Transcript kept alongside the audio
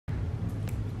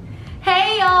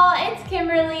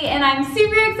Kimberly, and I'm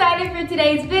super excited for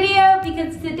today's video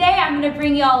because today I'm going to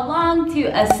bring y'all along to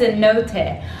a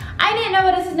cenote. I didn't know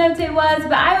what a cenote was,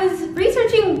 but I was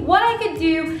researching what I could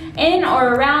do in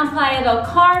or around Playa del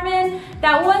Carmen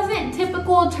that wasn't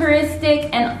typical touristic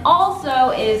and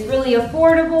also is really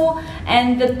affordable,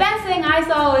 and the best thing I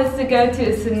saw was to go to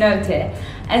a cenote.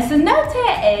 A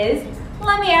cenote is,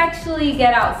 let me actually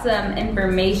get out some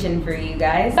information for you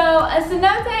guys. So a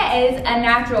cenote is a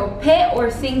natural pit or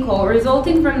sinkhole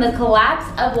resulting from the collapse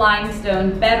of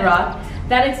limestone bedrock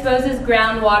that exposes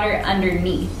groundwater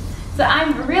underneath. So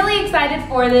I'm really excited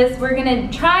for this. We're gonna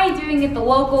try doing it the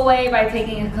local way by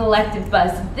taking a collective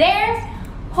bus there.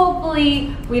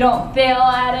 Hopefully we don't fail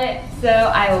at it. So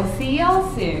I will see y'all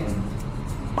soon.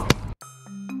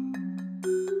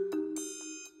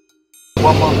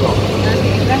 One more go.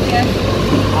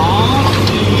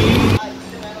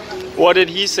 What did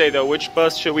he say though? Which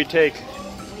bus should we take?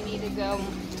 We need to go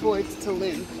towards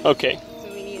Tulum. Okay. So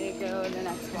we need to go the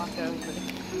next block over.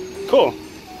 Cool.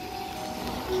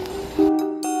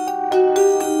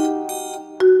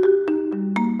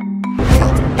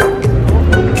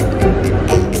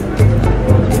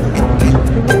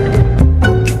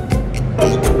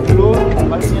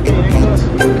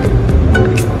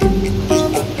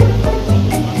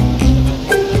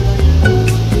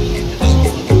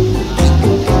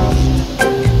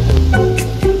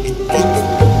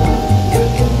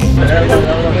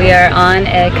 We are on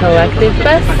a collective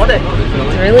bus.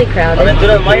 It's really crowded. It's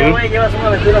really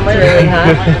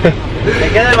hot.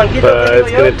 But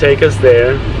it's going to take us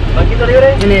there.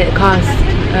 And it costs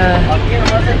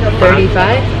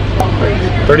 35.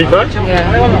 35?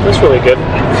 Yeah. That's really good.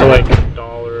 So like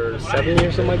 $1.70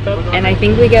 or something like that? And I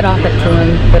think we get off at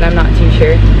Tulum, but I'm not too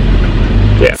sure.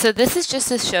 Yeah. So this is just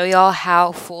to show y'all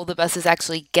how full the buses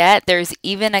actually get. There's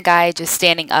even a guy just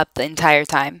standing up the entire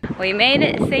time. We made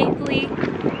it safely,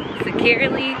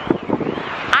 securely.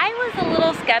 I was a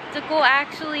little skeptical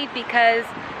actually because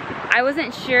I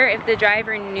wasn't sure if the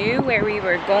driver knew where we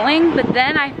were going, but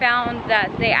then I found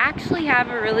that they actually have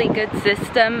a really good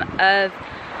system of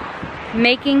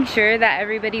making sure that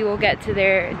everybody will get to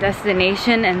their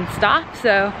destination and stop.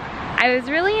 So I was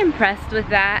really impressed with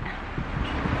that.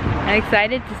 I'm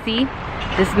excited to see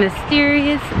this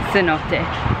mysterious cenote.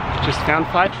 Just found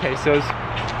 5 pesos.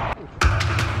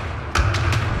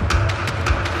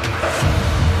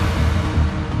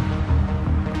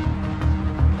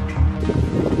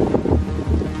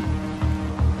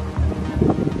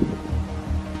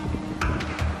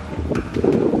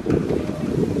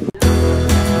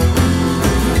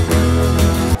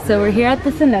 So we're here at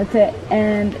the cenote,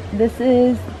 and this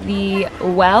is the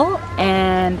well,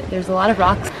 and there's a lot of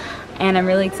rocks, and I'm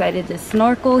really excited to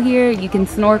snorkel here. You can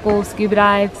snorkel, scuba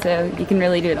dive, so you can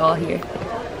really do it all here.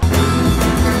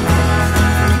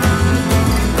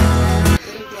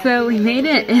 So we made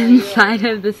it inside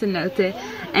of the cenote,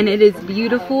 and it is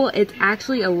beautiful. It's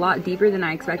actually a lot deeper than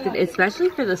I expected, especially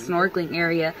for the snorkeling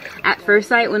area. At first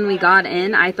sight when we got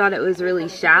in, I thought it was really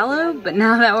shallow, but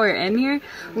now that we're in here,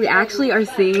 we actually are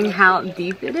seeing how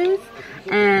deep it is,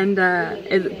 and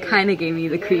it kind of gave me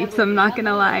the creeps, I'm not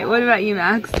gonna lie. What about you,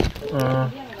 Max?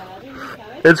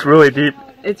 It's really deep.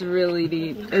 It's really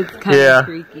deep. It's kind of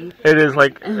freaky. It is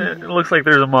like, it looks like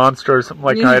there's a monster or something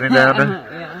like hiding down there.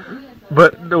 Yeah.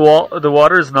 But the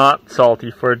water is not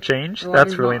salty for a change.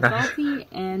 That's really nice. Salty,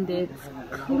 and it's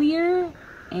clear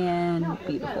and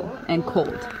beautiful and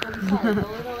cold.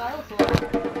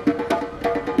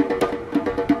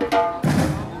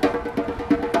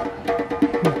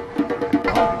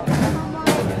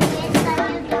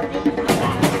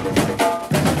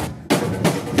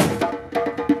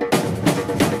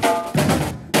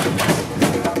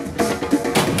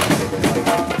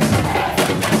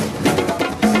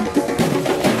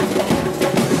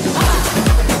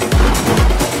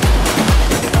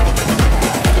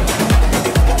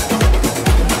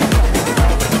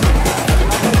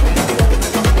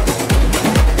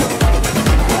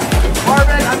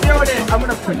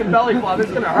 Freaking belly flop,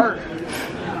 it's gonna hurt.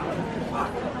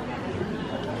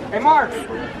 Hey Mark! Get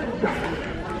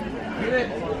it,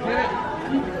 get it.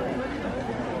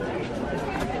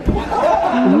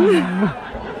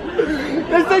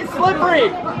 This thing's slippery!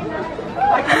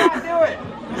 I cannot do it!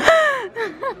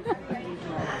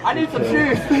 I need some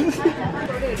shoes.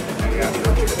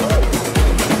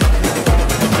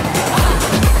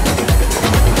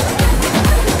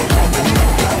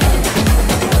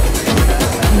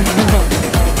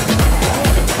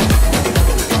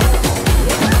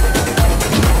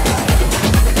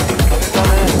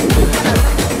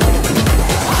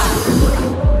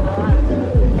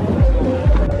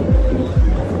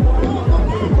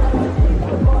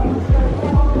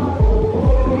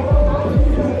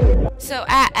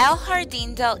 El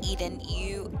Jardin del Eden,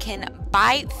 you can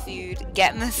buy food,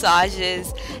 get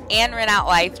massages, and rent out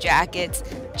life jackets.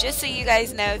 Just so you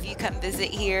guys know, if you come visit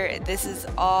here, this is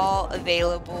all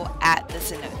available at the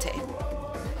Cenote.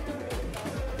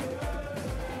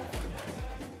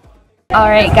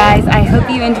 Alright guys, I hope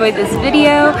you enjoyed this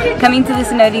video. Coming to the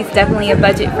Cenote is definitely a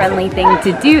budget-friendly thing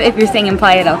to do if you're staying in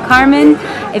Playa del Carmen.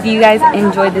 If you guys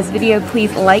enjoyed this video,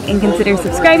 please like and consider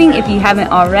subscribing if you haven't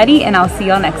already, and I'll see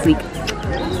y'all next week.